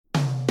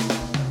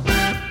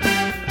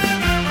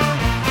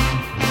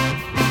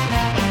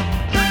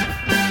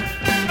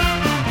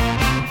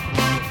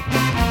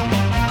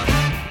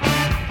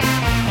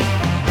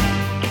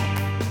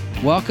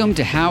welcome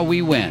to How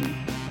We Win.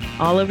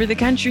 All over the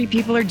country,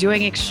 people are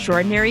doing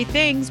extraordinary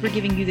things. We're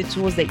giving you the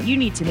tools that you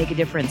need to make a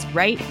difference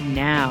right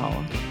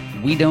now.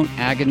 We don't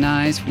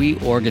agonize, we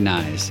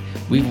organize.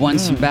 We've won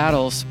some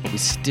battles, but we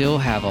still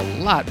have a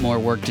lot more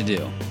work to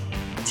do.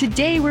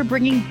 Today, we're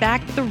bringing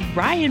back the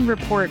Ryan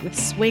Report with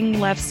Swing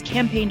Left's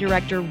campaign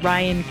director,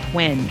 Ryan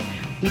Quinn.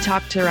 We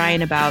talked to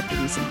Ryan about the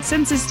recent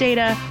census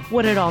data,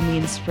 what it all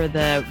means for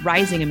the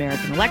rising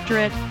American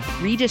electorate,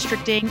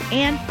 redistricting,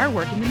 and our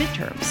work in the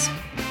midterms.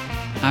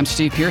 I'm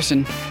Steve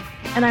Pearson.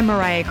 And I'm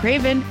Mariah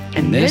Craven.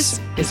 And this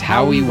is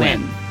How We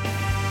Win.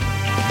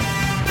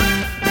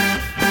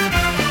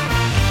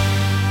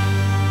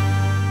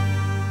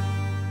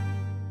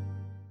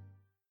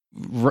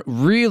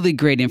 Really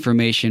great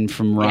information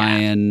from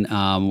Ryan.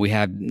 Yeah. We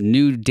have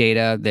new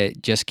data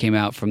that just came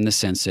out from the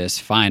census,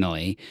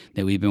 finally,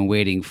 that we've been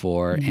waiting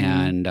for.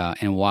 Mm-hmm.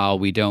 And while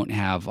we don't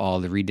have all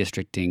the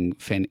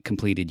redistricting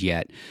completed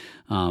yet,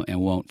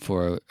 and won't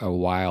for a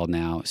while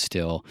now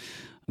still,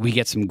 we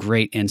get some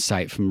great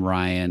insight from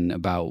Ryan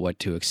about what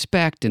to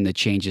expect and the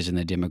changes in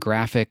the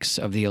demographics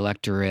of the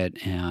electorate.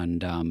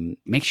 And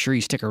make sure you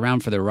stick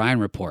around for the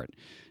Ryan Report.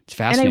 It's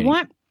fascinating.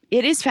 And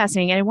it is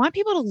fascinating. And I want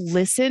people to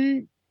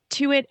listen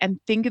to it and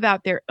think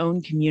about their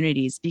own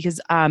communities, because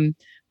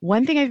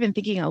one thing I've been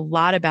thinking a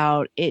lot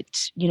about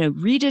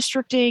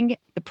redistricting,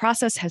 the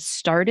process has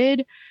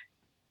started.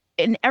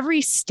 In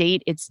every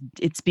state, it's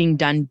being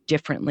done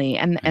differently,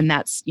 and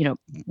that's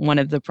one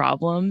of the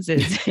problems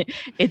is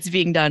it's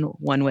being done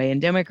one way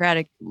in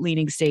Democratic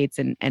leaning states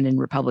and in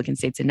Republican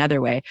states another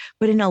way.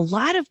 But in a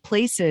lot of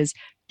places,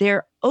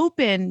 they're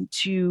open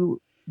to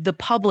the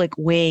public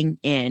weighing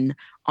in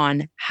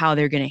on how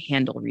they're going to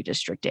handle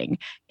redistricting.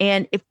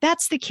 And if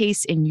that's the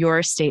case in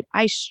your state,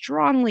 I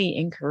strongly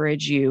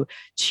encourage you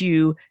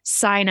to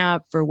sign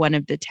up for one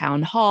of the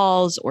town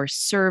halls or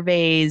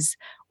surveys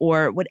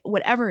or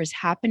whatever is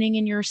happening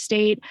in your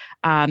state,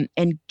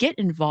 and get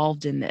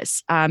involved in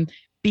this.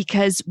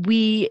 Because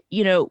we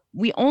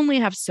only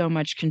have so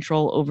much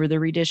control over the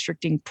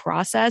redistricting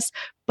process.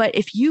 But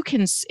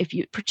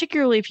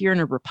particularly if you're in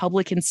a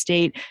Republican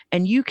state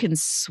and you can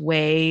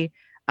sway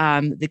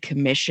the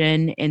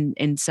commission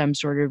in some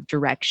sort of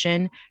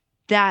direction,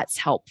 that's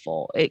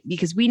helpful,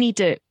 because we need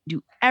to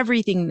do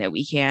everything that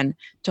we can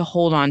to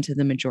hold on to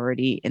the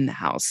majority in the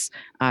House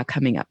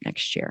coming up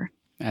next year.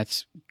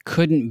 That's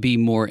couldn't be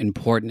more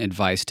important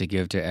advice to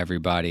give to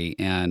everybody.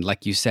 And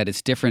like you said,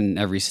 it's different in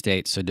every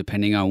state. So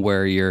depending on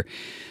where you're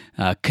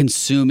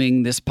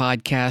consuming this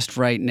podcast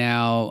right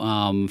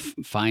now,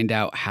 find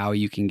out how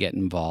you can get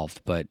involved.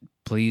 But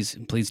please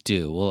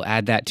do. We'll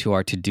add that to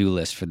our to-do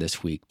list for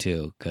this week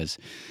too, because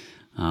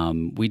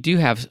we do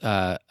have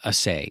a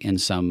say in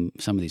some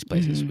of these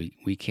places.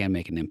 Mm-hmm. We can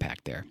make an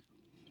impact there.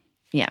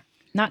 Yeah.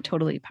 Not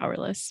totally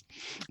powerless.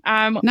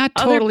 Not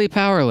totally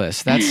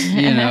powerless. That's,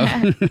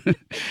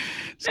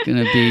 it's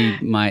going to be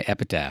my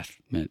epitaph.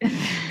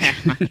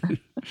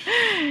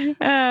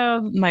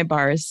 Oh, my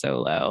bar is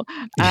so low.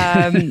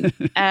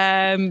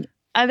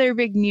 Other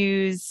big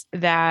news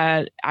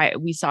that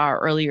we saw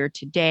earlier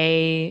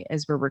today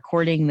as we're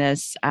recording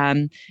this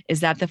is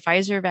that the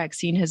Pfizer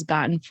vaccine has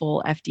gotten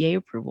full FDA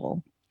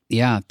approval.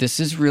 Yeah, this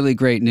is really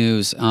great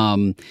news.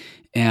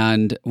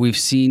 And we've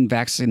seen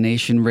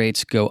vaccination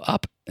rates go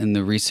up in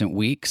the recent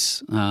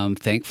weeks.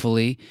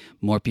 Thankfully,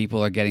 more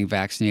people are getting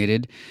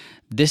vaccinated.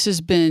 This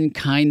has been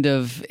kind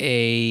of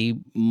a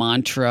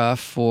mantra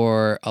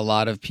for a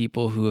lot of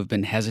people who have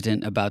been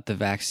hesitant about the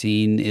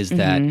vaccine, is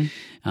that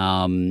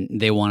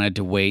they wanted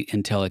to wait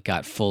until it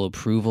got full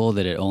approval,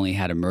 that it only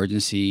had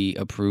emergency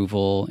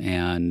approval.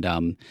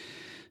 And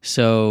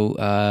so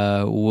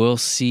we'll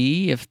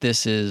see if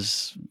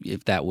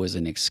that was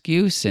an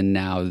excuse and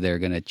now they're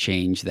going to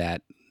change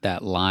that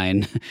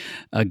line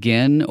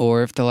again,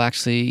 or if they'll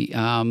actually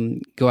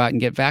go out and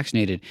get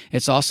vaccinated.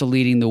 It's also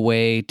leading the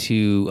way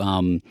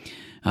to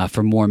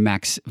for more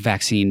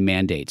vaccine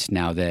mandates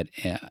now that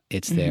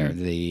it's there.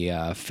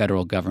 The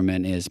federal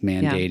government is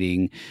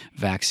mandating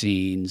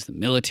vaccines. The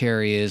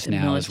military is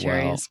now as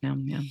well.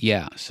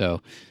 Yeah,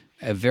 so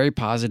a very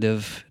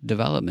positive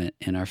development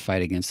in our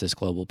fight against this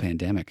global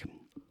pandemic.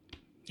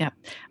 Yeah,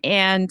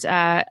 and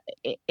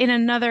in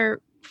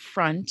another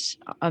front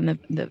on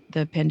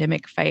the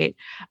pandemic fight,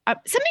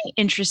 something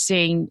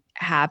interesting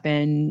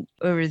happened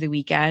over the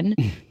weekend.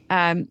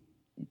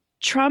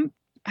 Trump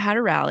had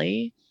a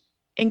rally,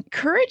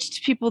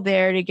 encouraged people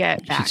there to get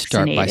vaccinated. You should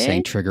start by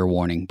saying trigger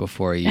warning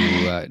before you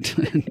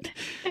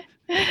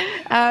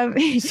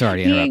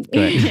sorry to interrupt.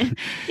 Go ahead.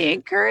 He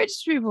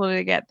encouraged people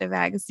to get the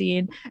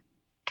vaccine,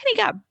 and he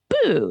got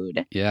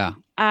booed. Yeah.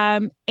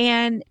 And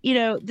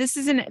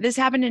this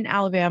happened in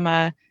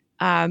Alabama,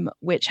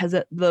 which has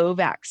a low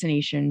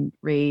vaccination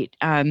rate.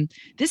 I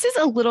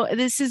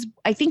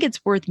think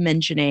it's worth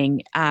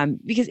mentioning,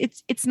 because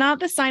it's not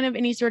the sign of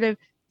any sort of,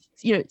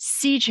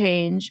 sea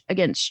change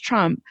against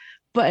Trump,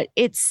 but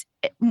it's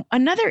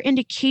another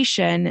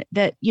indication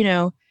that,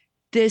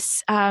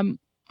 this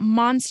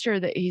monster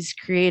that he's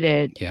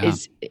created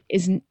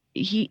is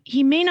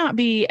he may not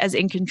be as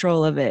in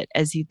control of it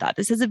as he thought.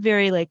 This is a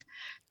very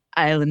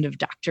Island of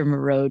Dr.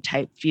 Moreau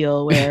type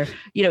feel where,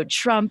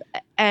 Trump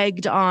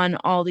egged on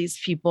all these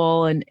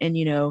people and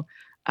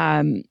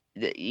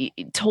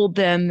told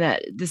them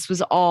that this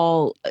was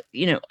all,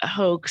 a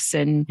hoax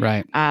and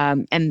Right.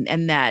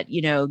 and that,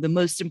 the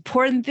most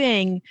important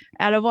thing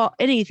out of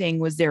anything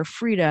was their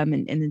freedom,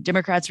 and the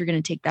Democrats were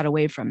going to take that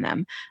away from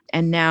them.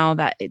 And now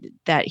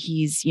that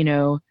he's,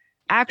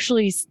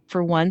 actually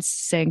for once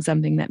saying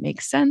something that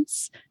makes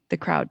sense, the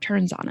crowd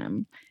turns on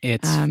him.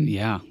 It's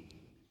Yeah,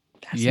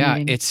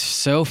 Fascinating. it's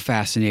so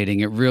fascinating.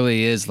 It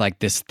really is like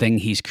this thing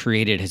he's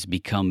created has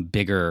become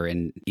bigger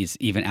and is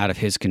even out of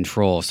his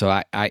control. So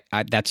I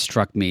that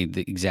struck me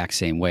the exact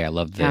same way. I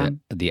love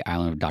the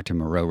Island of Dr.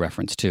 Moreau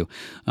reference too.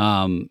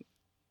 When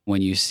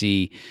you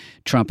see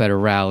Trump at a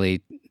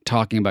rally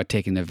talking about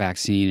taking the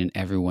vaccine and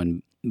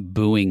everyone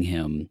booing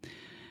him,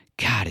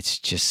 God, it's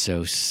just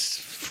so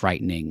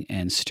frightening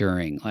and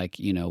stirring. Like,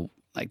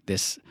 like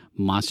this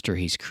monster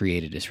he's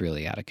created is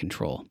really out of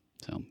control.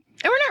 So.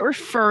 And we're not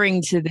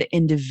referring to the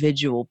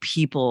individual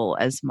people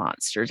as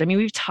monsters. I mean,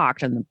 we've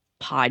talked on the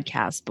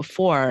podcast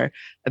before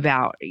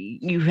about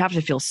you have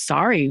to feel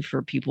sorry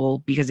for people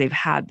because they've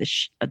had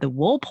the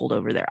wool pulled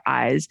over their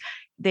eyes.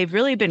 They've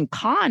really been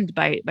conned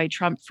by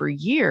Trump for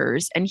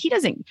years, and he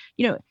doesn't.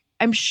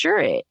 I'm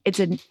sure it's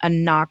a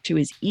knock to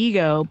his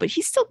ego, but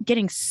he's still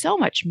getting so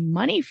much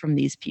money from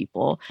these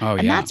people. Oh,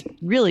 and yeah. That's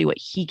really what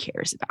he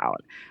cares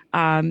about.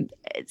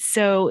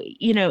 So,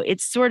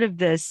 it's sort of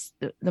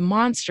the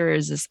monster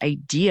is this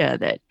idea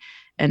that,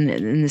 and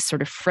this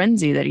sort of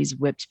frenzy that he's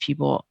whipped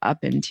people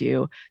up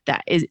into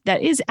that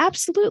is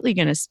absolutely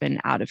going to spin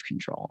out of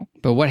control.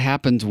 But what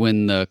happens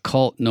when the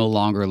cult no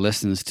longer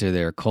listens to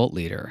their cult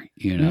leader?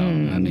 I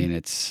mean,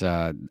 it's,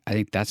 I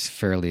think that's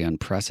fairly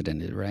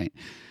unprecedented, right?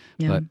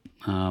 Yeah. But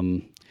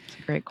it's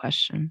a great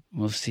question.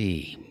 We'll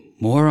see.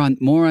 More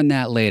on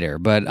that later.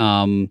 But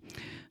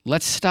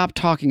let's stop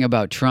talking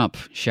about Trump,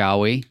 shall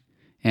we?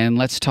 And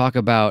let's talk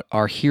about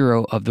our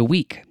hero of the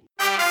week.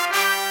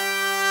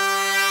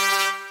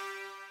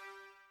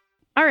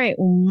 All right.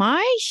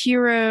 My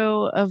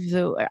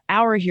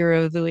our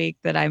hero of the week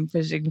that I'm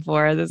pushing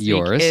for this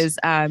week is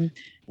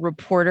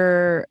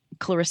reporter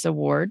Clarissa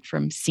Ward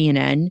from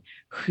CNN,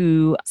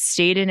 who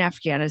stayed in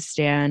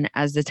Afghanistan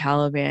as the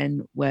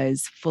Taliban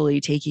was fully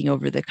taking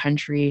over the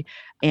country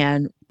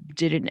and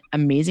did an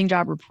amazing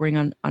job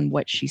reporting on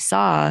what she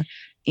saw.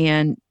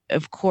 And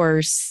of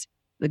course,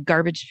 the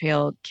garbage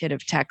pail kid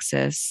of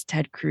Texas,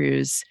 Ted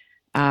Cruz,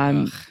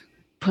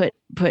 put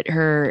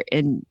her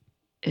in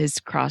his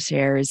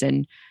crosshairs,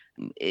 and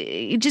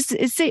it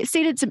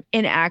stated some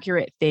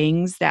inaccurate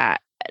things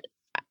that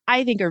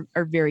I think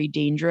are very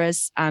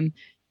dangerous.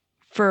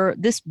 For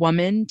this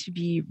woman to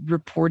be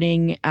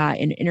reporting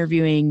and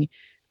interviewing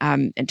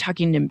and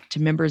talking to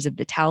members of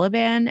the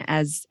Taliban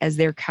as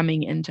they're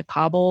coming into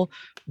Kabul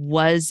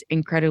was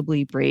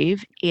incredibly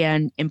brave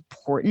and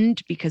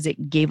important because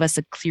it gave us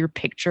a clear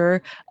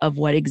picture of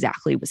what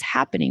exactly was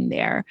happening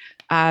there.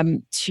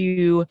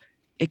 To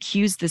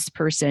accuse this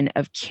person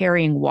of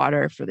carrying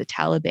water for the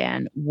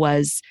Taliban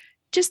was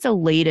just the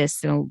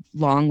latest in a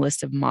long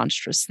list of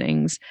monstrous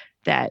things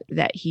that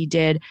he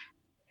did.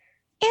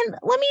 And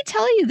let me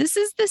tell you, this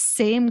is the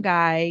same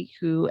guy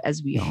who,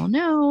 as we all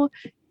know,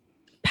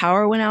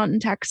 power went out in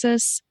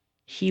Texas.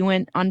 He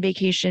went on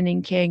vacation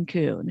in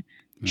Cancun.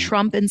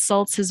 Trump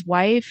insults his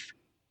wife.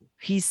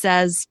 He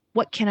says,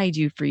 "What can I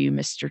do for you,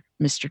 Mr.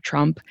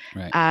 Trump?"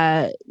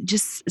 Right.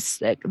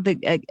 Just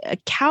a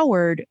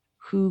coward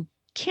who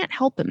can't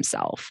help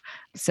himself.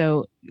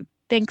 So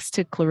thanks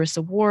to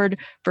Clarissa Ward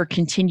for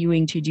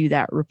continuing to do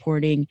that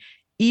reporting,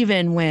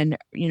 even when,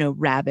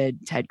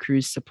 rabid Ted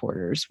Cruz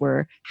supporters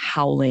were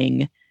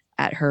howling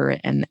at her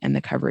and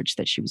the coverage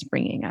that she was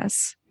bringing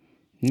us.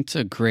 It's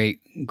a great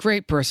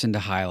person to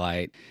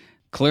highlight.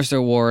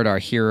 Clarissa Ward, our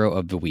hero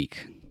of the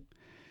week.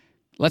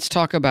 Let's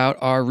talk about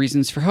our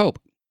reasons for hope.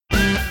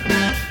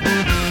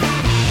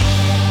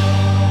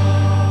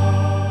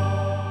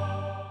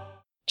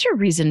 What's your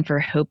reason for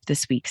hope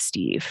this week,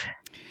 Steve?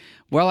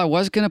 Well, I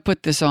was going to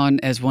put this on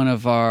as one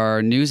of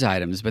our news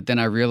items, but then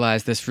I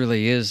realized this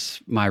really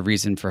is my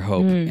reason for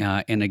hope.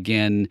 And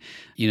again,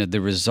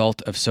 the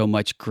result of so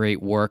much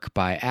great work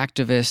by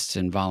activists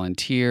and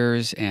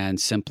volunteers,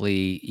 and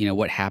simply,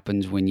 what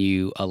happens when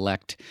you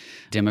elect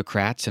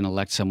Democrats and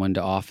elect someone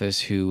to office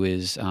who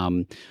is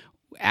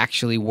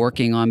actually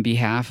working on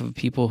behalf of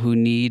people who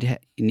need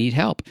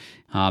help.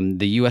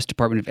 The U.S.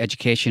 Department of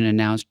Education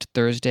announced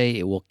Thursday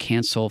it will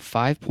cancel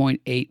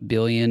 $5.8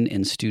 billion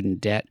in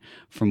student debt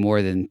for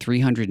more than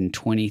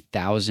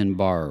 320,000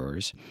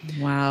 borrowers.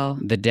 Wow.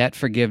 The debt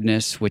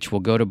forgiveness, which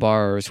will go to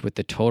borrowers with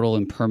the total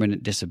and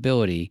permanent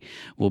disability,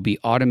 will be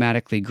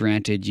automatically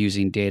granted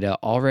using data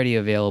already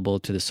available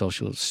to the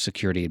Social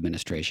Security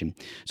Administration.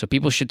 So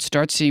people should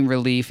start seeing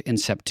relief in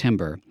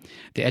September.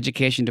 The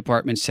Education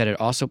Department said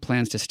it also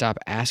plans to stop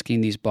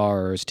asking these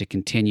borrowers to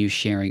continue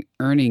sharing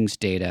earnings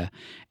data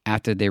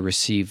after they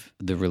receive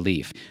the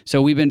relief.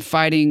 So we've been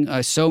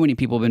fighting, so many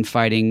people have been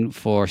fighting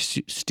for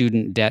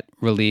student debt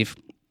relief.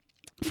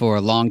 for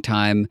a long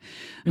time.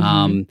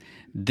 Mhm.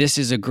 This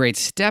is a great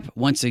step.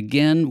 Once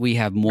again, we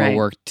have more Right.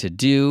 work to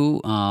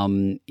do,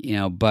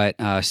 but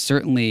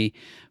certainly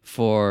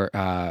for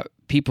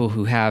people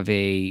who have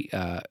a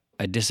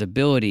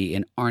disability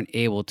and aren't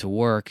able to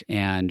work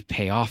and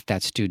pay off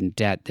that student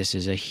debt, this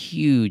is a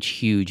huge,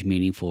 huge,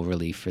 meaningful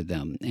relief for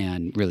them,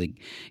 and really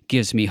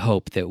gives me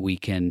hope that we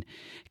can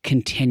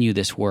continue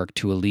this work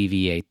to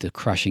alleviate the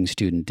crushing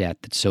student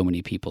debt that so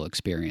many people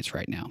experience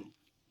right now.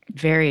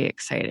 Very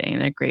exciting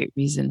and a great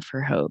reason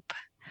for hope.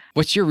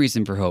 What's your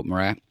reason for hope,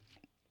 Mariah?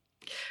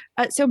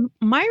 So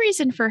my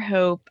reason for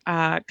hope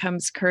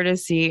comes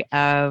courtesy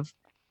of,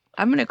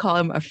 I'm going to call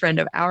him a friend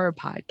of our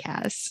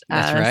podcast,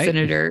 That's right.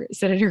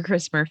 Senator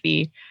Chris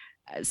Murphy.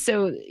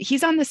 So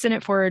he's on the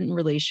Senate Foreign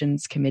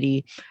Relations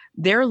Committee.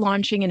 They're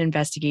launching an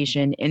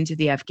investigation into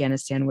the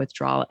Afghanistan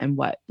withdrawal and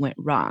what went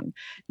wrong.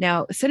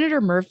 Now, Senator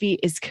Murphy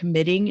is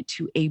committing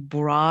to a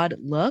broad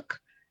look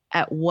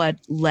at what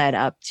led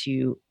up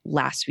to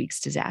last week's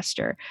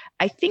disaster.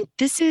 I think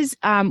this is,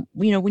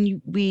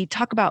 when we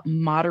talk about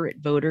moderate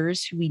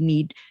voters who we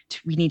need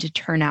to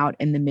turn out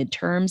in the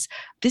midterms,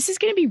 this is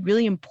going to be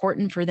really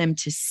important for them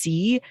to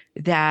see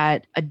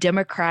that a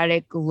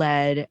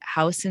Democratic-led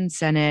House and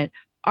Senate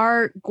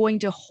are going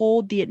to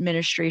hold the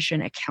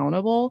administration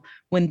accountable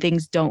when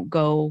things don't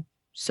go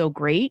so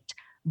great.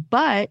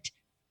 But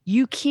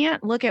you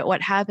can't look at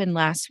what happened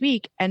last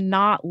week and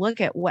not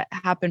look at what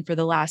happened for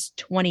the last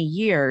 20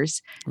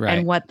 years Right.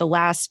 and what the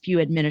last few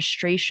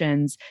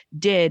administrations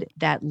did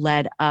that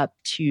led up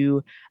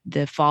to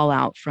the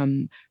fallout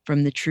from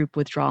the troop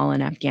withdrawal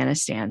in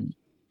Afghanistan,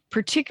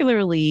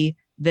 particularly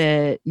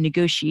the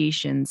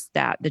negotiations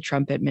that the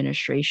Trump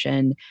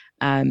administration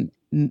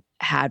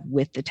had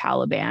with the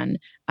Taliban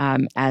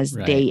as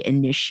Right. they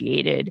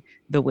initiated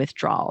the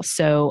withdrawal.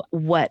 So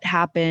what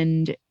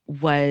happened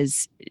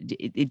was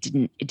it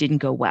didn't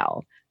go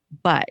well,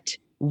 but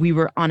we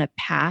were on a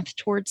path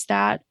towards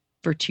that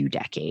for 2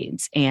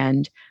 decades.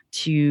 And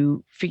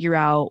to figure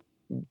out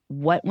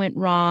what went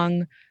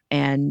wrong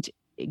and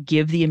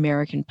give the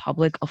American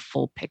public a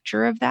full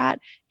picture of that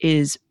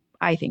is,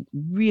 I think,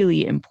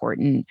 really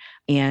important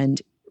and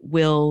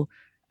will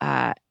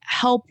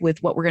help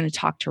with what we're going to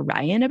talk to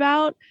Ryan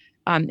about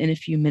in a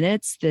few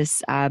minutes.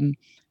 This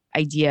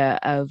idea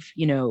of,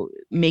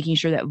 making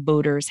sure that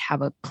voters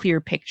have a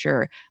clear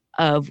picture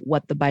of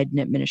what the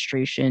Biden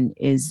administration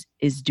is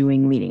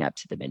doing leading up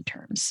to the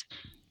midterms.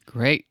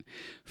 Great.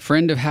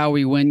 Friend of How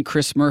We Win,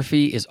 Chris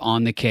Murphy, is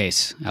on the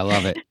case. I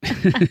love it.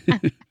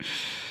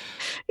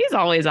 He's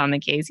always on the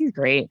case. He's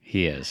great.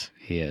 He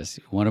is.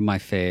 One of my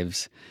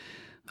faves.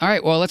 All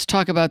right, well, let's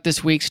talk about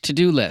this week's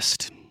to-do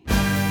list.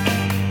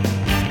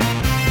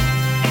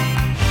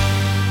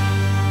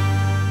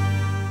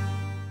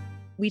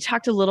 We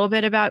talked a little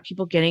bit about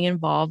people getting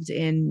involved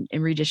in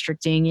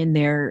redistricting in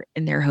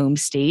their home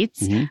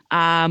states.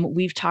 Mm-hmm.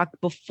 We've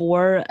talked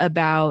before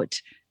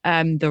about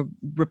the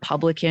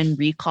Republican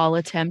recall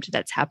attempt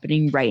that's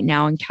happening right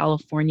now in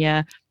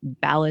California.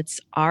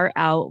 Ballots are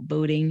out,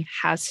 voting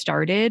has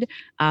started,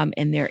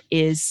 and there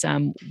is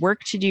some work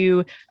to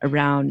do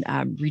around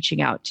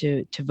reaching out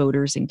to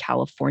voters in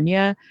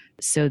California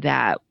so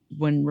that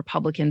when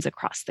Republicans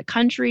across the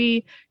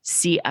country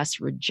see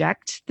us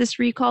reject this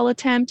recall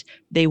attempt,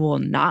 they will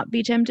not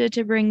be tempted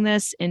to bring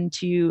this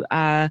into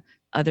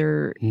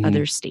other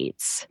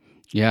states.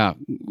 Yeah,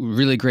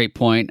 really great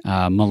point.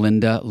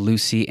 Melinda,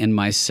 Lucy, and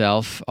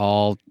myself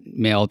all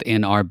mailed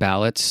in our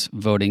ballots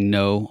voting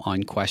no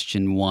on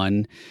question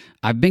 1.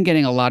 I've been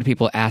getting a lot of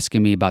people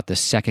asking me about the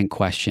second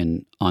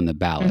question on the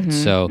ballot.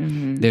 So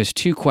there's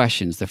 2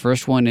 questions. The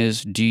first one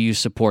is, do you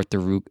support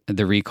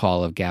the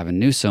recall of Gavin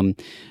Newsom?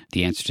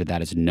 The answer to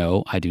that is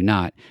no, I do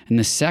not. And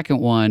the second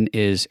one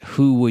is,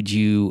 who would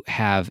you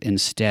have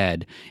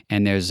instead?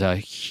 And there's a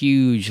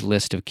huge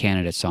list of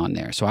candidates on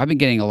there. So I've been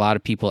getting a lot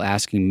of people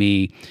asking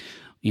me,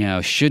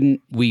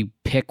 shouldn't we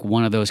pick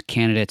one of those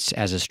candidates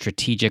as a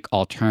strategic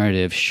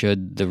alternative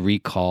should the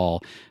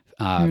recall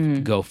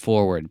go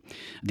forward?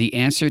 The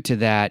answer to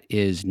that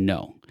is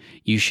no.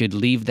 You should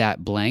leave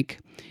that blank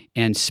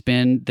and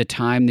spend the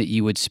time that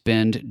you would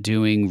spend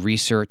doing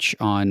research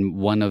on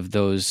one of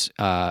those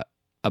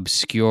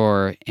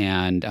obscure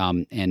and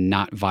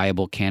not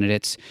viable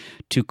candidates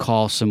to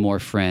call some more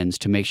friends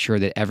to make sure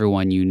that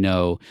everyone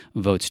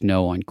votes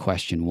no on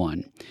question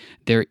 1.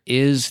 There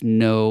is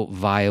no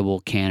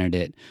viable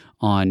candidate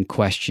on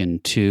question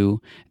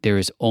 2. There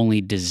is only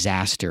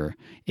disaster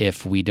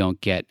if we don't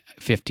get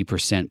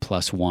 50%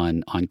 plus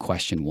 1 on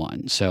question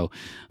 1. So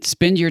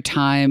spend your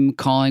time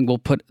calling. We'll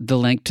put the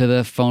link to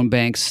the phone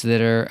banks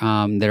that are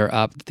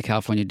up that the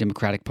California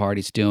Democratic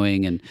Party's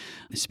doing, and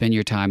spend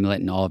your time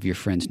letting all of your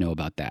friends know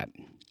about that.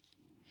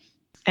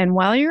 And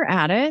while you're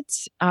at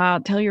it,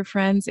 tell your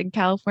friends in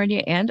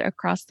California and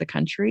across the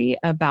country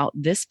about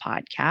this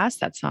podcast.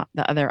 That's not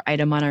the other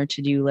item on our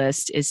to-do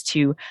list, is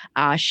to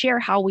share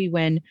How We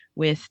Win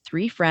with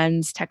 3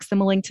 friends, text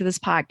them a link to this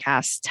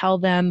podcast, tell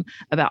them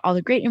about all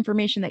the great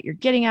information that you're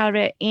getting out of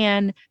it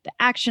and the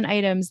action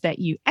items that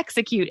you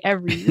execute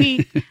every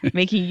week,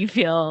 making you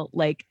feel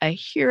like a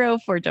hero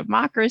for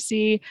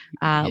democracy.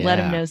 Let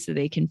them know so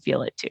they can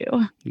feel it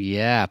too.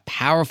 Yeah,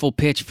 powerful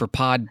pitch for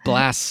Pod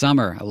Blast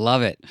Summer. I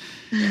love it.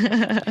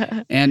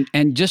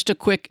 And just a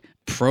quick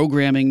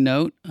programming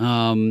note,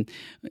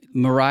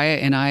 Mariah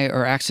and I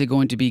are actually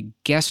going to be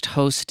guest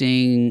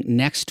hosting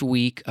next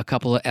week a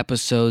couple of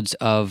episodes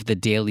of the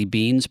Daily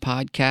Beans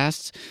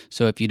podcasts.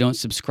 So if you don't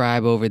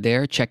subscribe over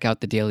there, check out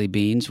the Daily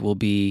Beans. We'll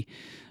be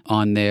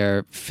on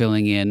there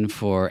filling in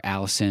for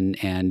Allison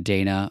and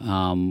Dana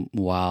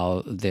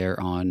while they're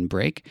on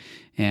break.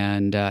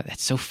 And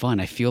that's so fun.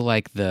 I feel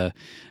like we're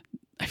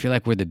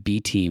the B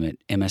team at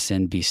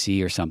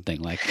MSNBC or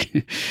something,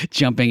 like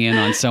jumping in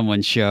on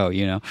someone's show,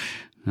 you know?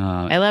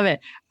 I love it.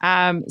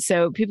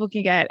 So people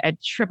can get a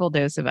triple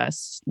dose of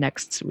us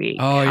next week.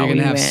 Oh, you're going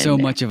to have so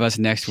much of us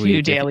next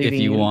week if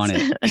you want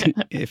it.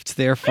 If it's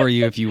there for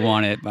you, if you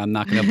want it. I'm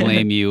not going to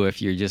blame you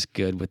if you're just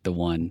good with the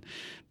one.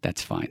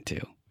 That's fine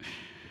too.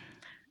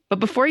 But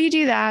before you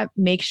do that,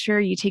 make sure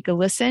you take a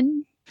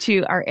listen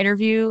to our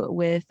interview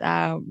with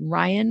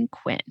Ryan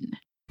Quinn.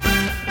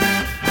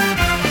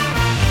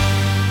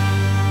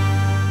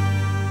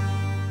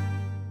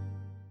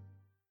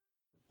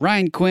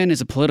 Ryan Quinn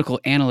is a political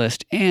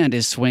analyst and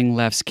is Swing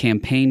Left's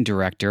campaign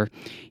director.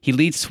 He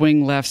leads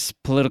Swing Left's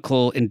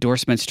political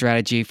endorsement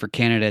strategy for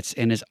candidates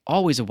and is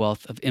always a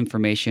wealth of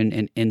information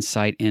and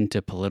insight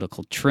into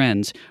political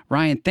trends.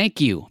 Ryan,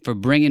 thank you for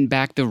bringing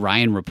back the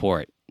Ryan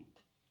Report.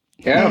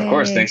 Yeah, of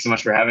course. Thanks so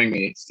much for having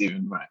me,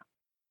 Stephen.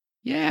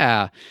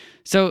 Yeah.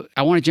 So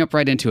I want to jump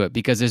right into it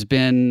because there's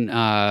been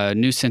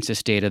new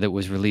census data that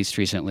was released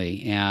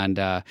recently.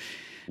 And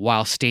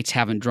while states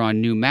haven't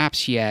drawn new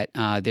maps yet,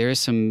 there is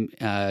some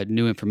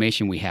new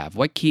information we have.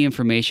 What key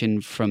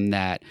information from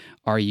that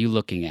are you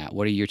looking at?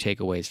 What are your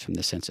takeaways from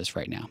the census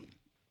right now?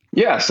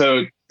 Yeah,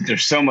 so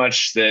there's so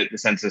much that the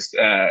Census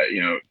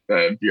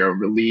Bureau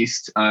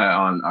released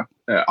on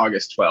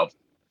August 12th,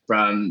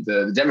 from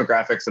the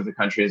demographics of the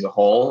country as a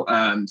whole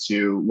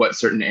to what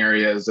certain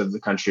areas of the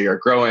country are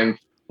growing,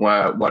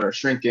 what are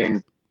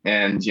shrinking,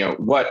 and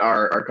what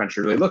our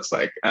country really looks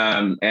like.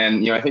 And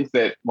I think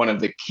that one of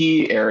the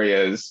key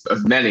areas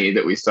of many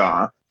that we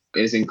saw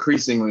is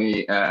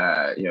increasingly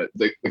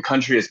the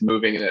country is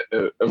moving in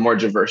a more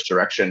diverse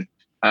direction,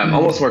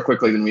 almost more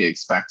quickly than we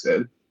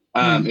expected.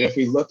 And if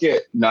we look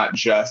at not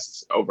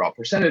just overall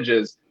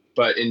percentages,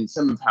 but in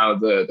some of how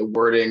the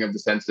wording of the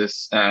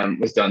census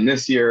was done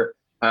this year,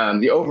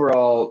 the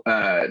overall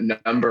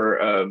number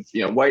of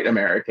white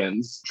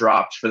Americans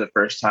dropped for the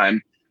first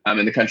time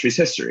in the country's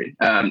history,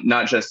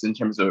 not just in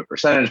terms of a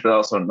percentage, but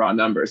also in raw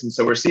numbers. And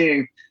so we're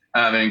seeing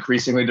an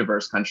increasingly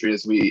diverse country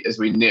as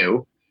we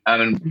knew,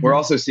 and we're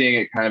also seeing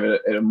it kind of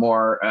at a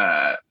more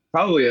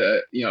probably a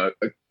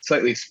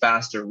slightly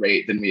faster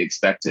rate than we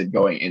expected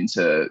going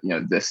into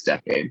this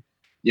decade.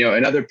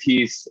 Another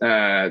piece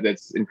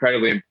that's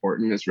incredibly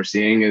important as we're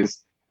seeing is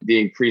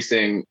the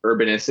increasing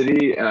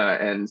urbanicity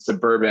and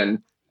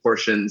suburban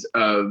portions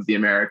of the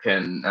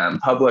American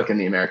public and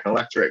the American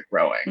electorate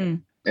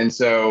growing. And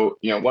so,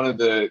 one of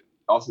the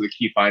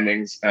key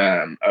findings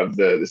of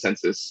the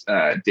census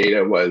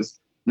data was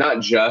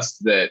not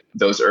just that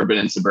those urban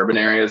and suburban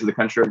areas of the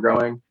country are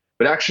growing,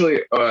 but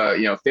actually,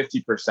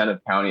 50% of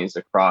counties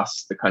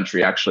across the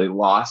country actually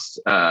lost,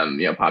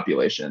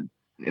 population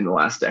in the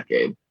last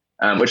decade,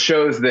 which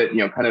shows that,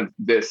 kind of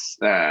this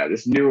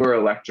newer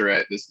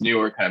electorate, this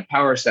newer kind of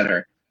power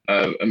center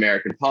of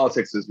American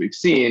politics, as we've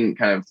seen,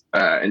 kind of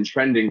and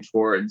trending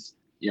towards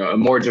a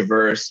more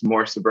diverse,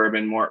 more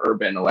suburban, more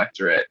urban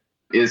electorate,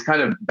 is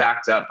kind of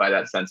backed up by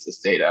that census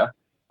data.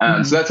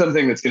 So that's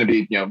something that's going to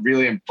be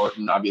really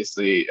important,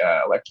 obviously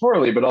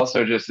electorally, but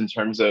also just in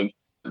terms of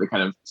the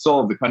kind of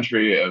soul of the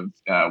country, of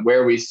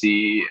where we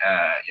see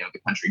the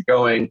country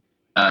going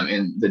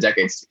in the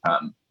decades to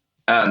come.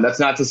 That's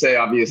not to say,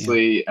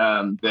 obviously,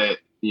 that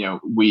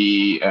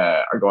we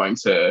are going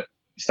to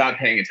stop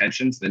paying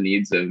attention to the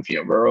needs of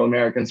rural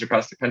Americans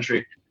across the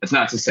country. That's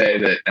not to say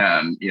that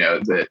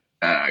that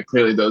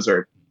clearly those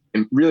are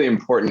really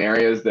important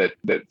areas that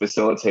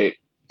facilitate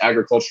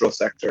agricultural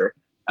sector.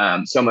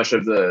 So much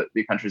of the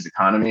country's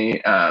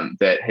economy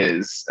that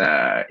has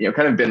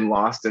kind of been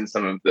lost in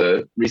some of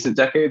the recent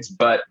decades,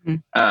 but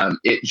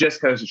it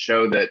just goes to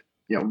show that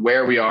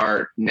where we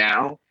are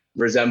now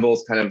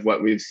resembles kind of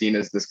what we've seen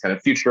as this kind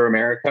of future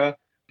America,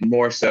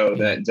 more so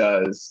than it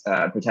does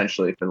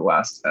potentially for the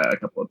last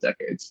couple of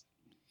decades.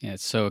 Yeah,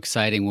 it's so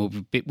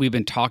exciting. We've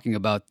been talking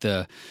about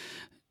the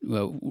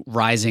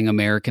rising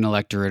American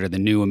electorate or the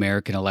new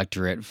American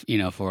electorate,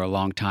 for a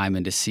long time,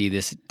 and to see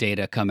this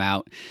data come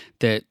out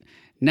that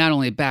not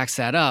only backs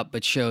that up,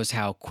 but shows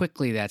how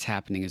quickly that's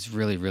happening is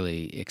really,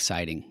 really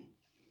exciting.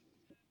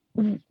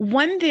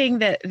 One thing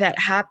that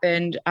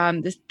happened,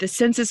 the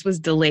census was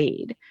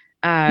delayed.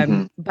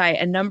 by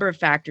a number of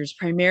factors,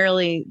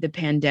 primarily the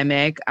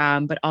pandemic,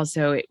 but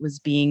also it was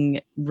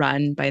being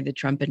run by the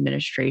Trump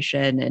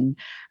administration,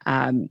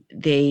 and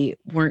they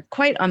weren't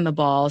quite on the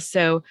ball.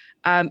 So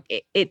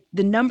the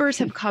numbers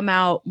have come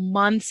out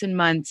months and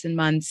months and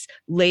months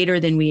later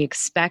than we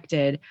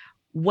expected.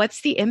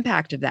 What's the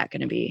impact of that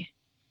going to be?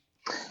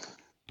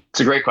 It's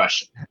a great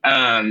question.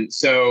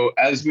 So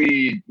as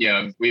we've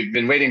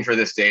been waiting for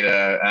this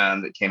data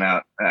that came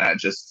out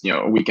just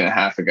a week and a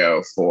half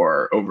ago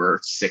for over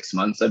 6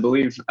 months, I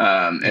believe.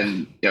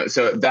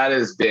 So that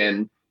has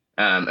been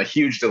a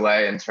huge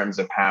delay in terms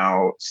of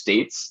how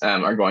states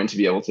are going to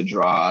be able to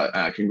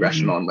draw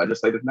congressional and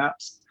legislative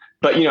maps.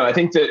 But I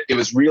think that it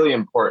was really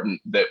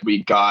important that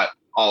we got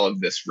all of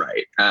this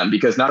right,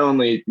 because not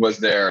only were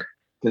there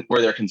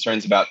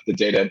concerns about the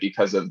data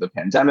because of the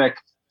pandemic.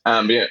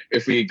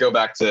 If we go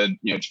back to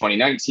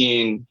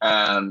 2019,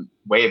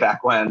 way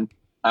back when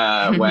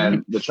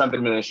the Trump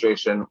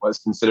administration was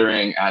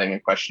considering adding a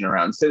question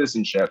around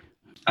citizenship,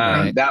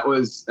 that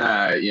was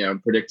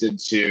predicted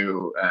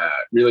to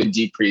really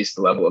decrease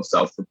the level of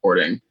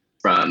self-reporting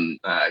from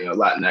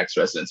Latinx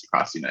residents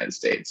across the United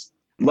States.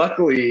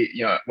 Luckily,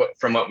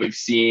 from what we've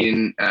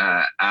seen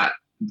at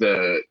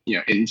the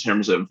in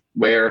terms of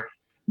where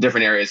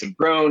different areas have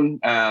grown,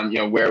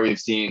 where we've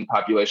seen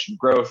population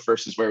growth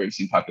versus where we've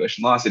seen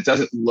population loss, it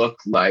doesn't look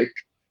like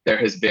there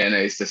has been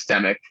a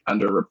systemic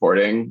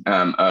underreporting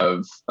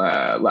of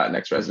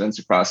Latinx residents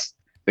across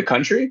the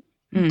country.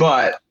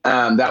 But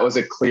that was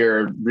a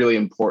clear, really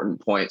important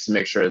point to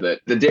make sure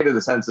that the data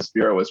the Census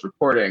Bureau was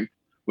reporting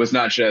was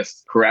not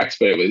just correct,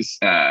 but it was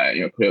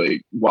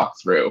clearly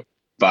walked through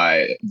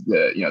by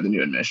the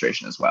new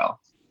administration as well.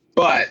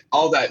 But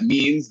all that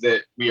means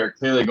that we are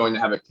clearly going to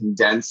have a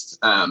condensed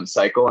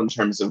cycle in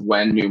terms of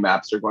when new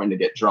maps are going to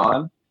get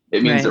drawn.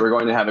 It means that we're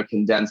going to have a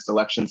condensed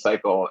election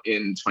cycle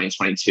in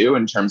 2022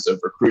 in terms of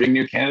recruiting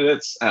new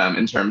candidates,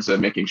 in terms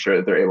of making sure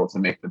that they're able to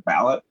make the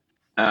ballot.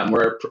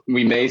 Where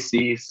we may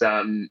see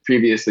some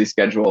previously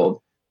scheduled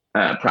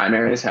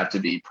primaries have to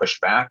be pushed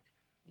back.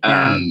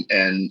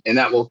 And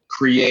that will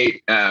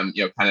create a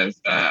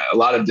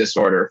lot of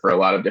disorder for a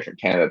lot of different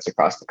candidates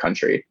across the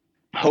country.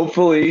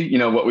 Hopefully,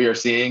 what we are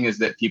seeing is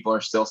that people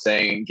are still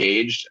staying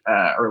engaged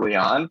early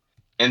on.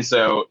 And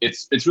so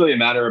it's really a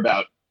matter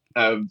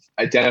of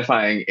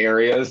identifying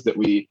areas that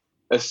we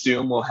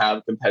assume will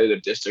have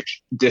competitive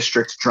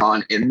districts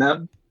drawn in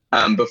them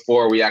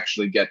before we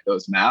actually get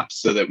those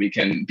maps, so that we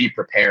can be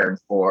prepared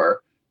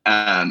for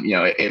a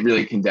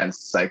really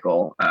condensed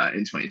cycle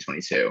in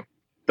 2022.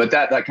 But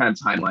that kind of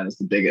timeline is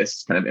the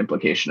biggest kind of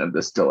implication of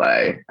this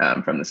delay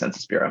from the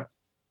Census Bureau.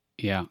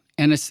 Yeah,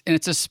 and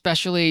it's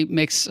especially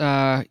makes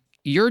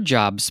your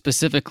job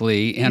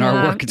specifically and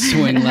our work at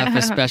Swing Left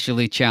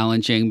especially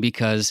challenging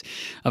because,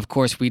 of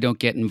course, we don't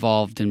get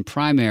involved in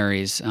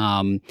primaries,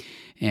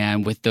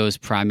 and with those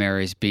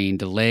primaries being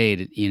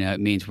delayed, it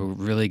means we're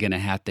really going to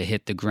have to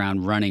hit the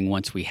ground running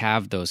once we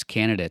have those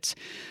candidates.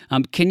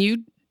 Can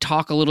you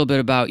talk a little bit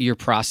about your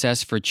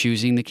process for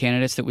choosing the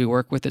candidates that we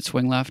work with at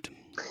Swing Left?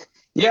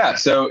 Yeah,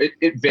 so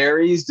it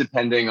varies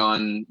depending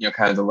on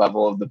kind of the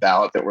level of the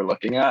ballot that we're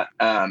looking at.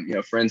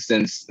 For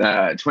instance,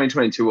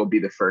 2022 will be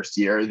the first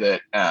year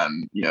that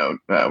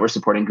we're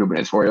supporting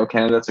gubernatorial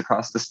candidates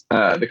across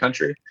the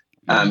country.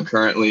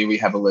 Currently, we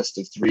have a list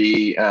of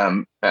 3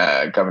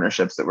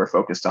 governorships that we're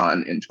focused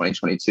on in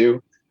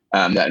 2022.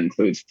 That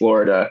includes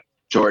Florida,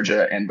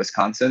 Georgia, and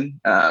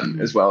Wisconsin,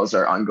 as well as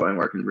our ongoing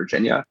work in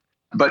Virginia.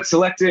 But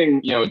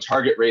selecting,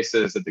 target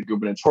races at the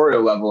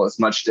gubernatorial level is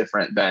much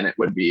different than it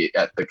would be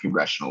at the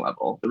congressional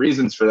level. The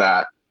reasons for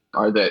that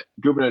are that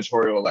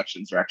gubernatorial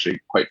elections are actually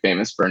quite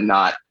famous for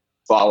not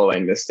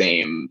following the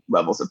same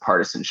levels of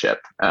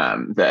partisanship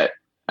that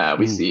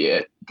we see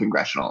at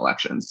congressional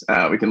elections.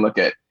 We can look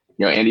at,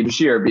 Andy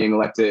Beshear being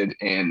elected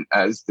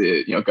as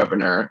the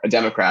governor, a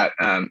Democrat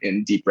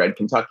in deep red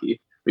Kentucky.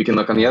 We can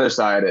look on the other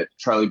side at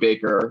Charlie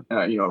Baker,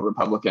 a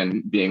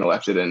Republican, being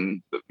elected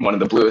in one of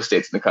the bluest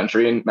states in the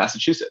country, in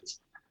Massachusetts.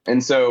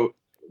 And so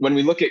when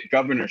we look at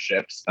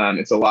governorships,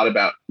 it's a lot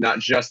about not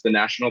just the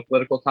national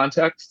political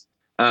context,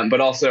 but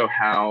also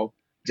how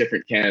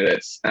different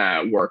candidates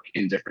work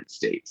in different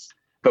states.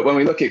 But when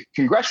we look at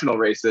congressional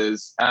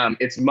races,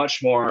 it's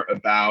much more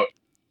about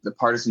the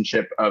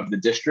partisanship of the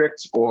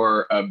district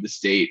or of the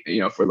state,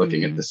 if we're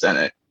looking at the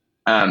Senate.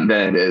 Than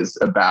it is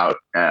about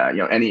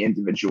any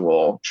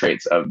individual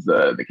traits of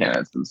the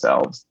candidates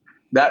themselves.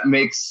 That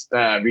makes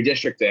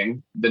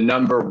redistricting the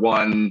number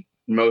one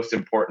most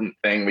important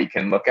thing we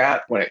can look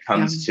at when it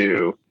comes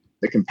to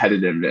the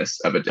competitiveness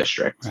of a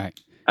district. Right,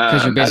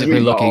 because you're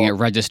basically looking at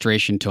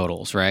registration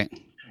totals, right?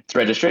 It's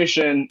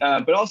registration,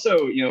 but also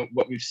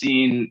what we've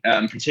seen,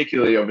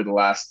 particularly over the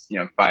last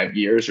 5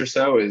 years or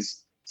so,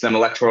 is some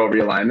electoral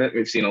realignment.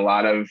 We've seen a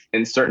lot of,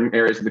 in certain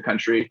areas of the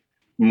country,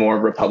 more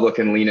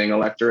Republican-leaning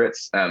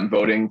electorates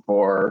voting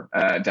for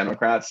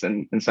Democrats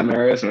in some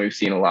areas, and we've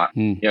seen a lot,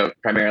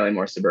 primarily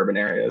more suburban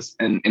areas,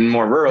 and in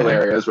more rural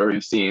areas where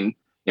we've seen,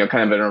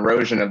 kind of an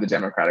erosion of the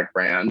Democratic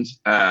brand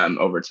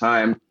over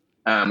time.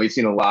 We've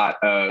seen a lot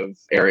of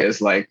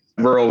areas like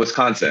rural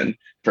Wisconsin,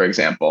 for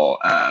example,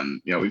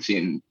 we've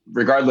seen,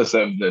 regardless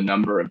of the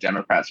number of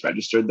Democrats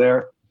registered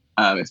there,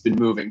 it's been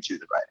moving to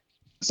the right.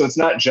 So it's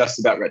not just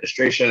about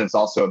registration; it's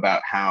also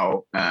about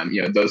how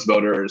those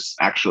voters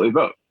actually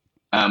vote,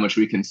 which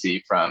we can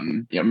see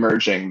from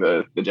merging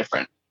the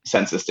different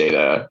census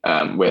data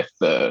with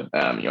the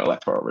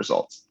electoral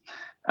results.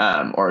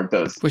 Or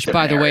those. Which,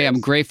 by the way, I'm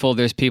grateful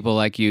there's people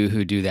like you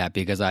who do that,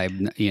 because that's, I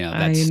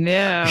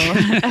know.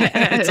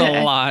 it's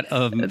a lot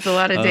of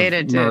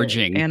data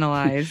merging. To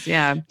analyze.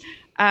 Yeah.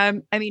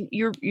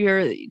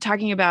 You're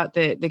talking about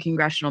the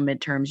congressional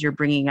midterms. You're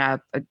bringing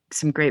up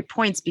some great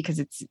points,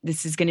 because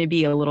this is going to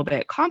be a little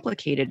bit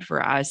complicated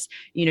for us.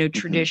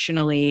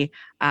 Traditionally,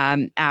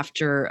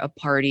 after a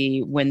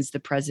party wins the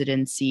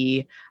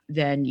presidency,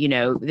 then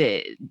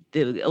the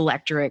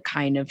electorate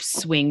kind of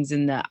swings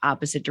in the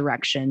opposite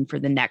direction for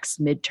the next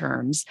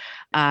midterms.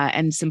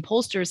 And some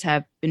pollsters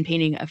have been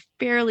painting a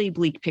fairly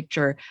bleak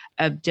picture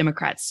of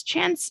Democrats'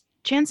 chances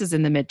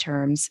in the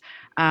midterms.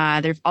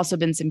 There have also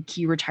been some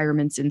key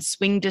retirements in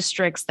swing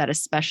districts that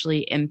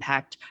especially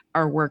impact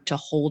our work to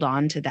hold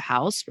on to the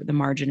House, where the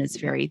margin is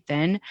very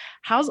thin.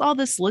 How's all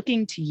this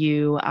looking to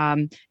you?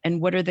 And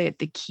what are the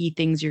key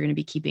things you're going to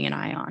be keeping an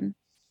eye on?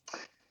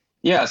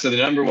 Yeah, so the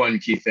number one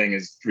key thing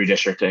is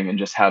redistricting, and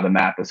just how the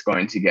map is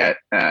going to get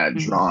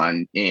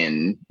drawn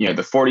in,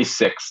 the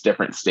 46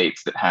 different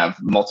states that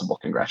have multiple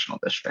congressional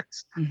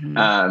districts.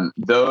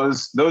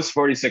 Those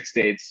 46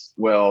 states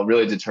will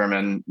really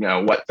determine,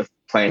 what the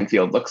playing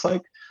field looks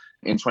like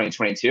in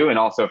 2022, and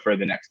also for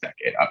the next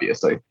decade,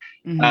 obviously.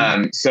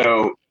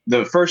 So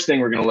the first thing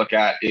we're going to look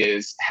at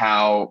is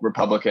how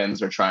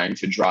Republicans are trying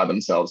to draw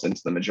themselves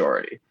into the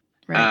majority.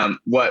 Right.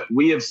 What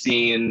we have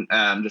seen,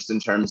 just in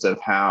terms of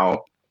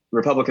how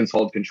Republicans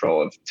hold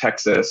control of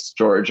Texas,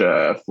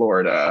 Georgia,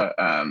 Florida,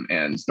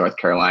 and North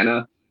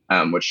Carolina,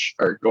 which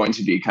are going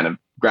to be kind of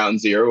ground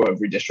zero of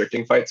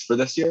redistricting fights for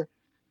this year.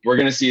 We're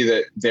going to see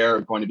that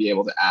they're going to be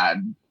able to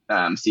add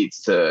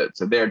seats to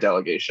their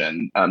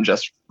delegation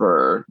just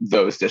for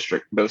those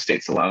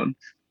states alone.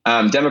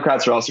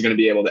 Democrats are also going to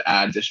be able to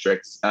add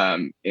districts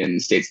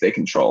in states they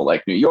control,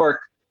 like New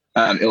York,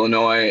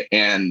 Illinois,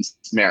 and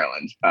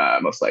Maryland,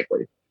 most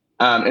likely.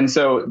 And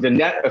so the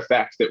net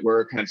effect that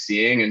we're kind of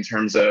seeing in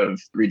terms of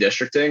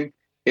redistricting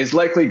is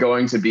likely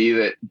going to be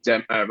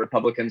that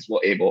Republicans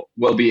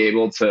will be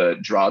able to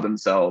draw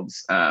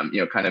themselves,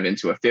 kind of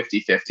into a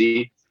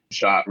 50-50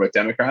 shot with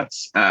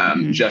Democrats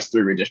just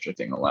through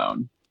redistricting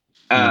alone.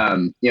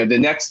 The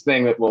next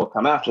thing that will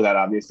come after that,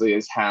 obviously,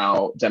 is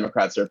how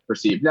Democrats are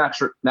perceived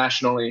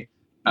nationally,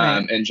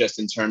 and just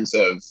in terms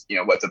of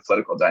what the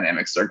political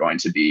dynamics are going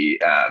to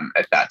be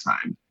at that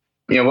time.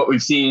 What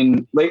we've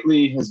seen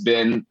lately has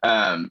been,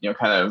 kind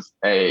of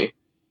a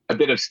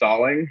bit of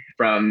stalling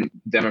from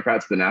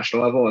Democrats at the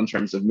national level in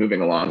terms of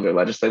moving along their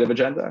legislative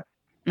agenda.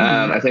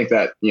 I think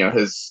that,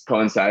 has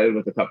coincided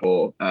with a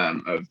couple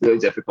of really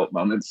difficult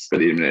moments for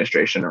the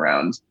administration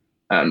around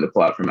the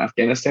pullout from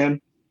Afghanistan,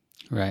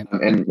 right?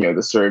 And,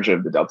 the surge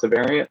of the Delta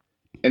variant.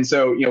 And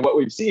so, what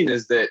we've seen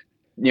is that,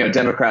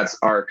 Democrats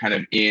are kind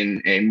of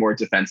in a more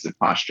defensive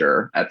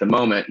posture at the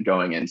moment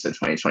going into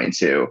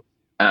 2022.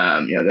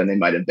 Than they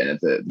might have been at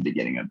the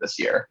beginning of this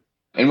year.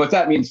 And what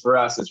that means for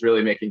us is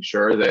really making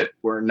sure that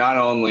we're not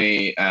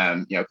only,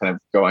 kind of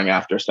going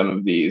after some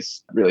of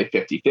these really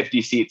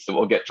 50-50 seats that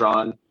will get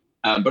drawn,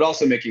 but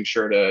also making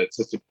sure to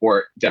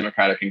support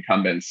Democratic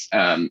incumbents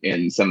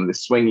in some of the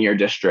swingier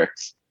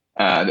districts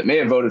that may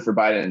have voted for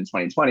Biden in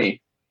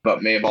 2020,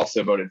 but may have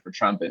also voted for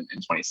Trump in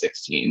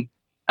 2016.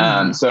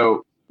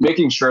 So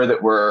making sure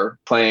that we're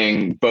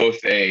playing both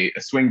a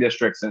swing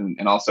districts and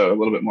also a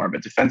little bit more of a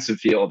defensive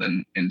field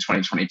in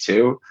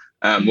 2022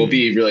 will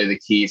be really the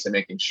key to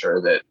making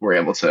sure that we're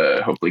able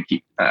to hopefully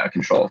keep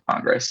control of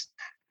Congress.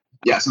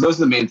 Yeah, so those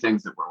are the main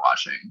things that we're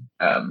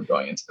watching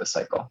going into this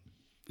cycle.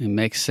 It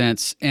makes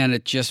sense. And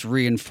it just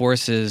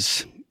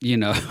reinforces,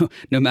 no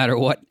matter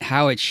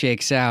how it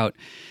shakes out,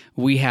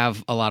 we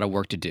have a lot of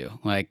work to do.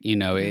 Like,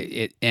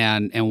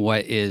 and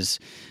what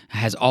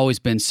has always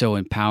been so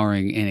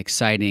empowering and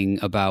exciting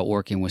about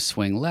working with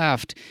Swing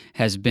Left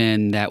has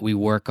been that we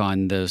work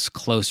on those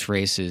close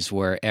races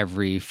where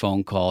every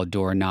phone call,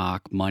 door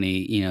knock,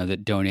 money,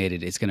 that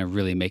donated is going to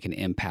really make an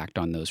impact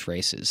on those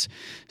races.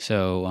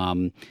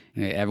 So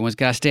everyone's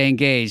got to stay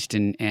engaged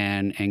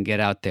and get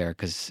out there,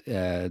 because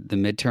the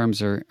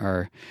midterms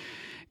are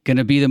going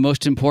to be the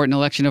most important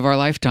election of our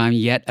lifetime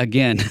yet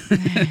again.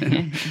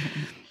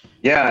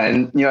 Yeah.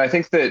 And, I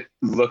think that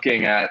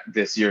looking at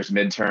this year's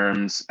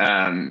midterms,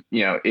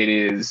 it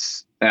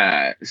is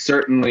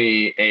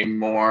certainly a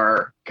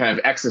more kind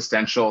of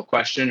existential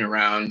question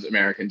around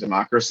American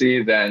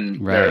democracy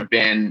than there have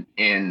been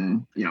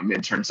in,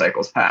 midterm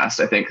cycles past.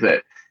 I think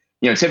that,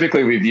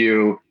 typically we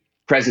view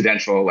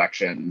presidential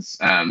elections,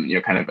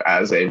 kind of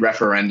as a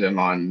referendum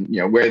on,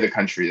 where the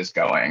country is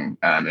going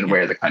and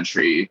where the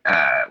country,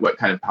 what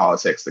kind of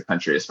politics the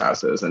country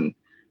espouses. And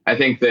I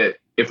think that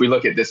if we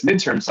look at this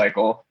midterm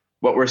cycle,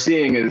 what we're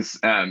seeing is,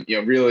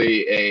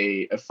 really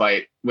a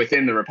fight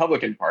within the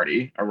Republican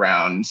Party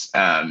around,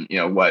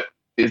 what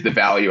is the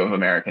value of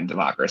American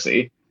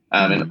democracy.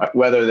 And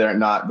whether they're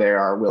not, they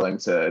are willing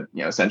to,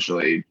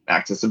 essentially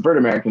act to subvert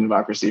American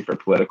democracy for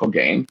political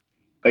gain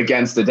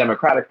against the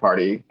Democratic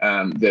Party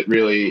that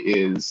really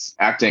is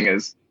acting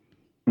as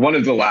one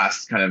of the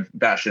last kind of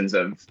bastions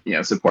of,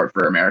 support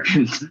for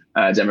American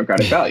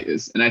democratic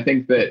values. And I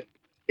think that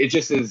it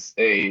just is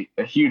a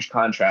huge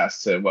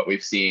contrast to what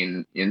we've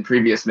seen in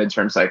previous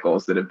midterm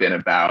cycles that have been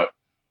about,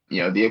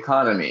 the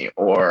economy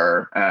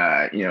or,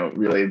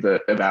 really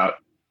about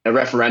a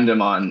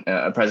referendum on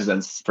a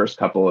president's first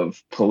couple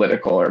of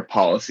political or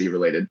policy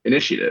related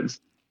initiatives.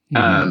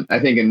 I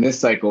think in this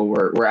cycle,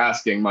 we're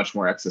asking much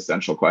more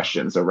existential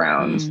questions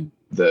around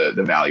the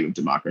value of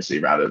democracy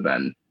rather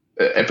than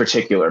a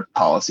particular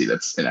policy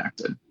that's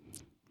enacted.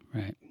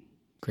 Right.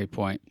 Great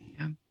point.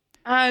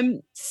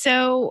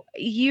 So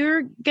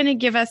you're going to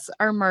give us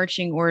our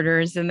marching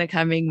orders in the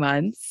coming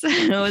months.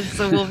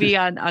 So we'll be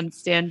on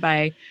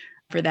standby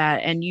for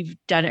that. And you've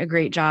done a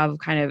great job of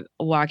kind of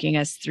walking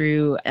us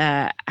through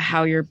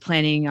how you're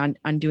planning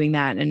on doing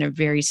that in a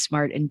very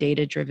smart and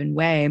data-driven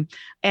way.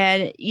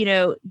 And,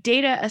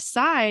 data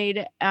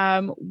aside,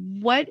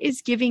 what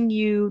is giving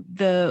you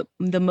the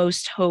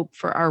most hope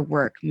for our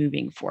work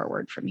moving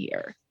forward from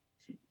here?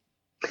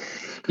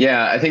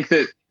 Yeah, I think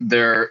that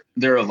there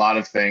are a lot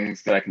of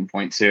things that I can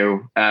point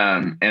to.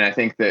 And I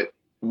think that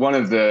one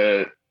of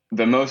the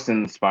most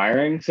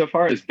inspiring so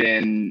far has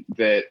been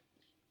that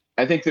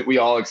I think that we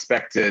all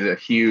expected a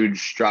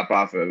huge drop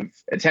off of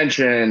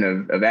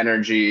attention, of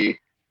energy,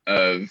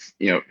 of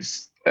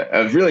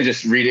really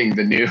just reading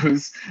the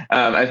news.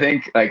 I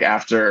think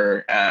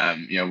after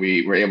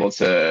we were able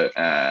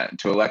to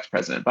elect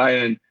President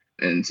Biden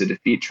and to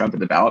defeat Trump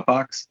in the ballot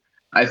box,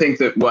 I think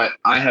that what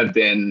I have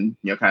been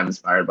kind of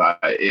inspired by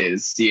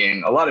is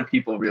seeing a lot of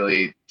people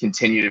really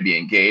continue to be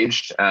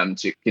engaged,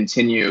 to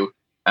continue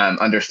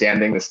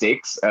understanding the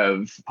stakes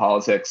of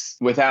politics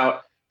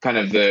without kind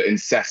of the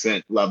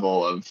incessant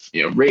level of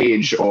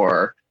rage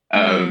or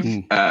of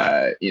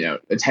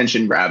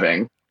attention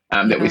grabbing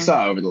that we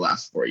saw over the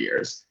last 4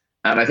 years.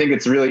 I think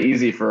it's really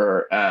easy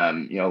for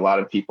a lot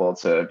of people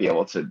to be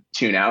able to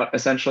tune out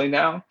essentially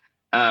now.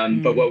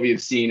 But what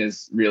we've seen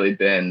has really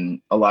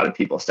been a lot of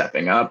people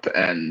stepping up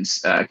and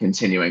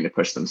continuing to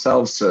push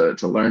themselves to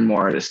learn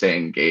more, to stay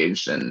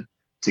engaged, and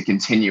to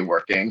continue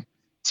working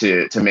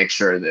to make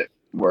sure that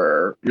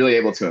we're really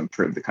able to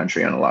improve the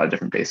country on a lot of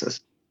different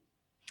bases.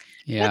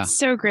 Yeah, that's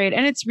so great.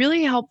 And it's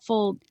really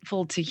helpful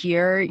to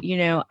hear.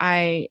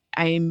 I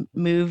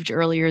moved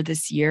earlier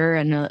this year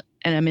and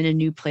I'm in a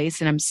new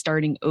place and I'm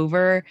starting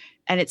over.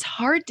 And it's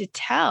hard to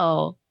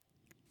tell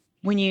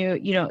when you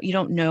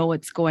don't know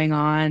what's going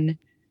on,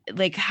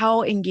 like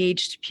how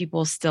engaged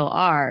people still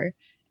are.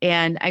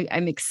 And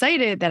I'm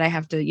excited that I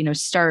have to,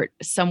 start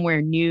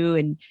somewhere new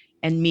and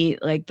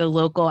meet like the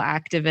local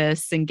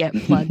activists and get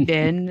plugged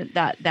in.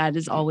 That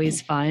is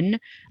always fun.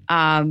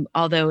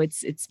 Although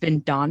it's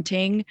been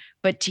daunting,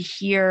 but to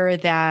hear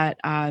that,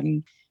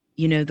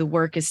 the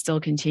work is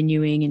still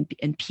continuing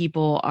and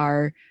people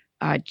are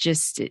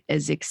just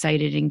as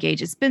excited and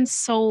engaged. It's been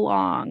so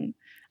long.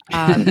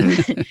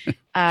 And,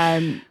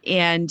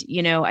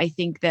 I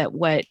think that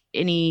what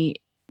any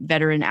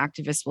veteran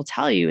activist will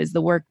tell you is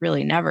the work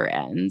really never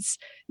ends.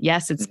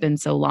 Yes, it's been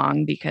so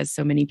long because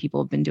so many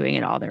people have been doing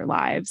it all their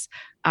lives.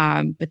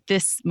 But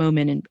this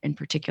moment in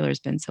particular has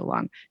been so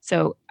long.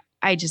 So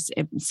I just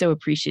am so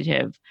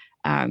appreciative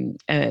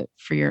for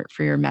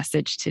your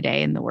message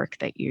today and the work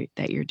that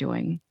you're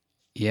doing.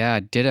 Yeah,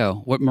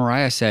 ditto. What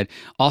Mariah said.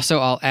 Also,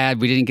 I'll add,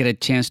 we didn't get a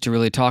chance to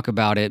really talk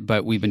about it,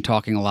 but we've been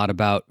talking a lot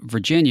about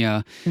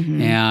Virginia.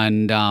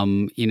 And,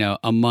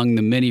 among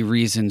the many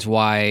reasons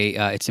why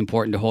it's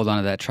important to hold on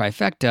to that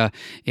trifecta,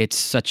 it's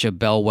such a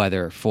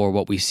bellwether for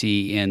what we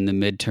see in the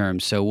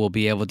midterms. So we'll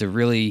be able to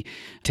really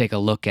take a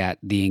look at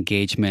the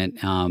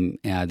engagement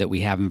that we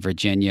have in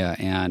Virginia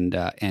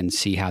and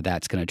see how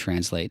that's going to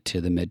translate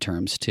to the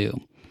midterms too.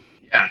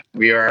 Yeah,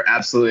 we are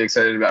absolutely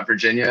excited about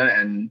Virginia.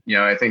 And,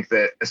 I think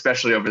that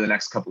especially over the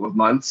next couple of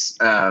months,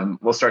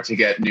 we'll start to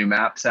get new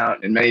maps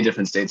out in many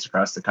different states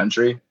across the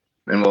country.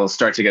 And we'll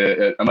start to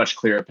get a much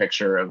clearer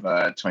picture of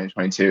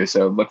 2022.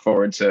 So look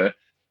forward to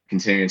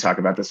continuing to talk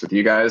about this with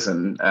you guys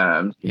and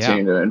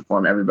continue to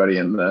inform everybody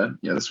in the,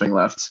 the Swing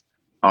Left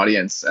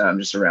audience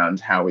just around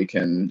how we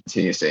can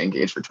continue to stay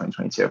engaged for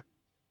 2022.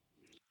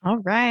 All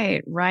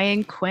right.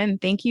 Ryan Quinn,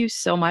 thank you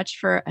so much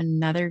for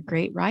another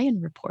great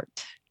Ryan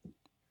report.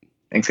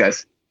 Thanks,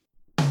 guys.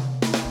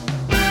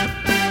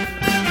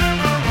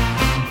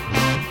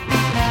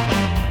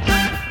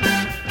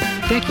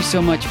 Thank you so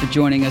much for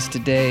joining us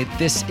today.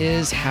 This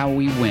is how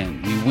we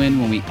win. We win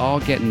when we all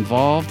get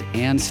involved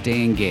and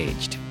stay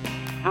engaged.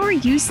 How are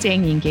you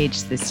staying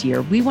engaged this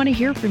year? We want to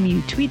hear from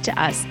you. Tweet to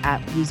us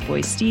at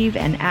BluesBoySteve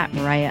and at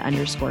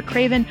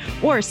Mariah_Craven,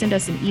 or send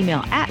us an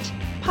email at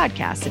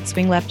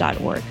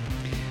podcast@swingleft.org.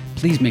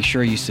 Please make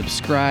sure you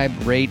subscribe,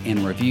 rate,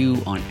 and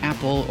review on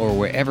Apple or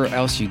wherever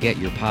else you get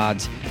your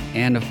pods.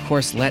 And of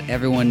course, let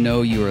everyone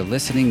know you are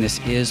listening. This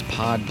is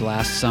Pod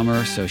Blast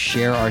Summer, so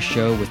share our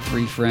show with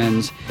 3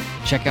 friends.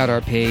 Check out our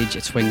page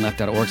at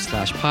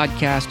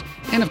swingleft.org/podcast.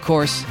 And of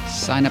course,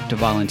 sign up to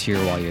volunteer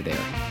while you're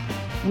there.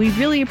 We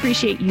really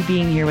appreciate you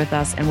being here with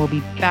us, and we'll be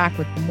back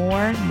with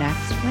more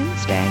next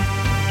Wednesday.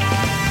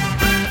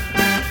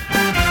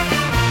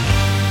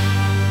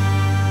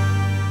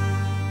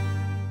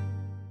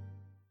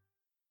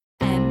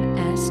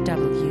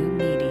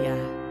 MSW